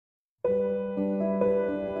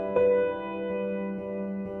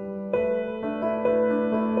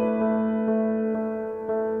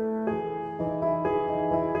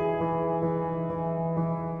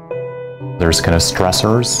There's kind of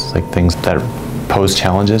stressors, like things that pose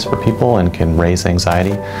challenges for people and can raise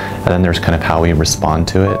anxiety. And then there's kind of how we respond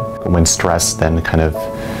to it. When stress then kind of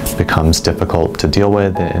becomes difficult to deal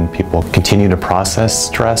with and people continue to process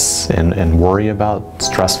stress and worry about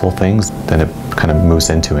stressful things, then it kind of moves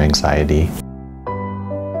into anxiety.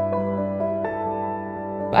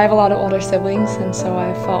 I have a lot of older siblings, and so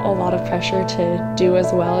I felt a lot of pressure to do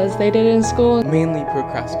as well as they did in school. Mainly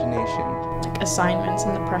procrastination. Assignments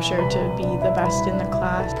and the pressure to be the best in the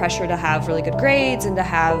class. Pressure to have really good grades and to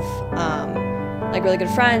have like really good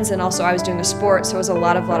friends, and also I was doing a sport, so it was a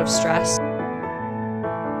lot of stress.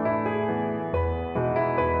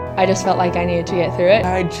 I just felt like I needed to get through it.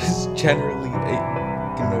 I just generally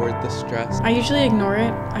ignored the stress. I usually ignore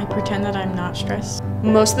it. I pretend that I'm not stressed.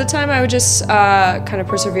 Most of the time I would just kind of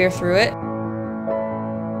persevere through it.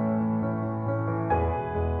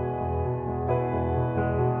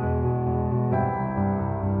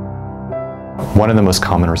 One of the most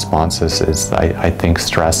common responses is I think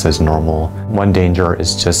stress is normal. One danger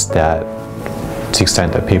is just that to the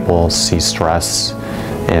extent that people see stress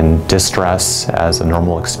and distress as a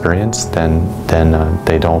normal experience, then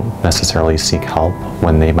they don't necessarily seek help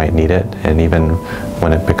when they might need it. And even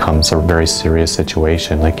when it becomes a very serious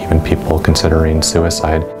situation, like even people considering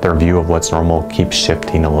suicide, their view of what's normal keeps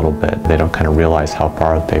shifting a little bit. They don't kind of realize how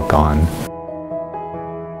far they've gone.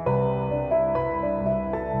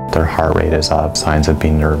 Their heart rate is up, signs of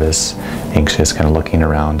being nervous, anxious, kind of looking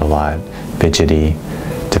around a lot, fidgety,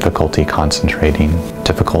 difficulty concentrating,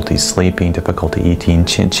 difficulty sleeping, difficulty eating,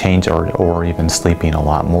 change or even sleeping a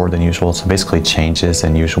lot more than usual. So basically changes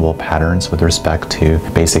in usual patterns with respect to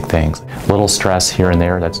basic things. Little stress here and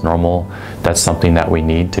there, that's normal. That's something that we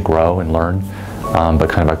need to grow and learn. But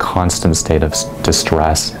kind of a constant state of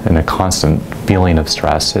distress and a constant feeling of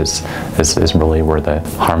stress is really where the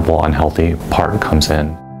harmful, unhealthy part comes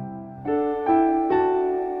in.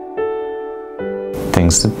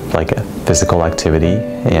 Things like physical activity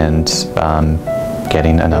and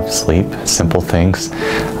getting enough sleep, simple things,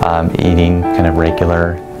 eating kind of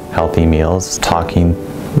regular healthy meals, talking,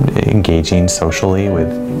 engaging socially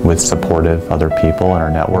with supportive other people in our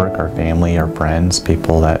network, our family, our friends,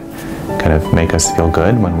 people that kind of make us feel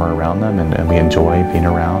good when we're around them and we enjoy being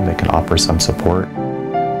around. They can offer some support.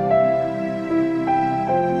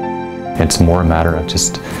 It's more a matter of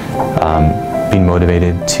just being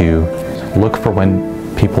motivated to look for when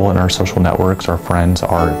people in our social networks, our friends,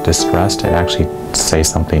 are distressed and actually say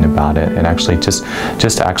something about it, and actually just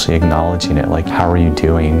actually acknowledging it, like how are you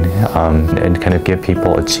doing, and kind of give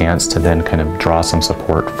people a chance to then kind of draw some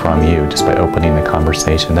support from you just by opening the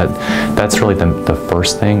conversation. That's really the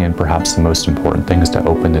first thing, and perhaps the most important thing, is to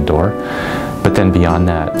open the door. But then beyond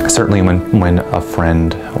that, certainly when a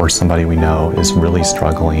friend or somebody we know is really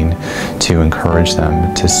struggling, to encourage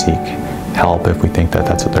them to seek help if we think that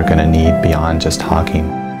that's what they're going to need beyond just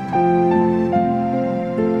talking.